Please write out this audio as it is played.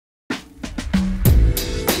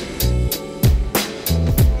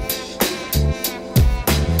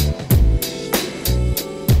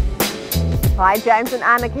Hi, James and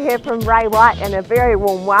Annika here from Ray White, and a very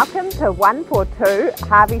warm welcome to 142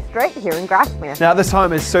 Harvey Street here in Grasmere. Now this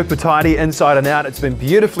home is super tidy inside and out. It's been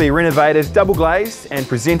beautifully renovated, double glazed and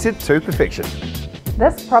presented to perfection.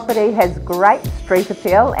 This property has great street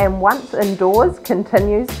appeal and once indoors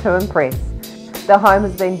continues to impress. The home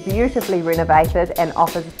has been beautifully renovated and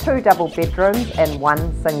offers 2 double bedrooms and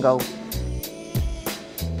 1 single.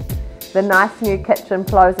 The nice new kitchen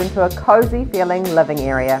flows into a cosy feeling living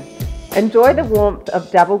area. Enjoy the warmth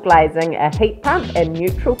of double glazing, a heat pump and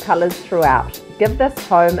neutral colours throughout. Give this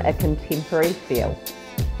home a contemporary feel.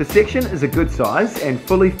 The section is a good size and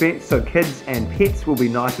fully fenced so kids and pets will be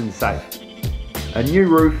nice and safe. A new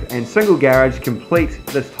roof and single garage complete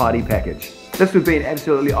this tidy package. This would be an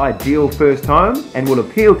absolutely ideal first home and will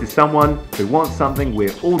appeal to someone who wants something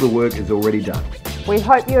where all the work is already done. We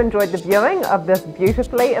hope you enjoyed the viewing of this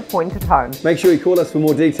beautifully appointed home. Make sure you call us for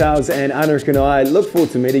more details, and Annika and I look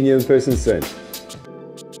forward to meeting you in person soon.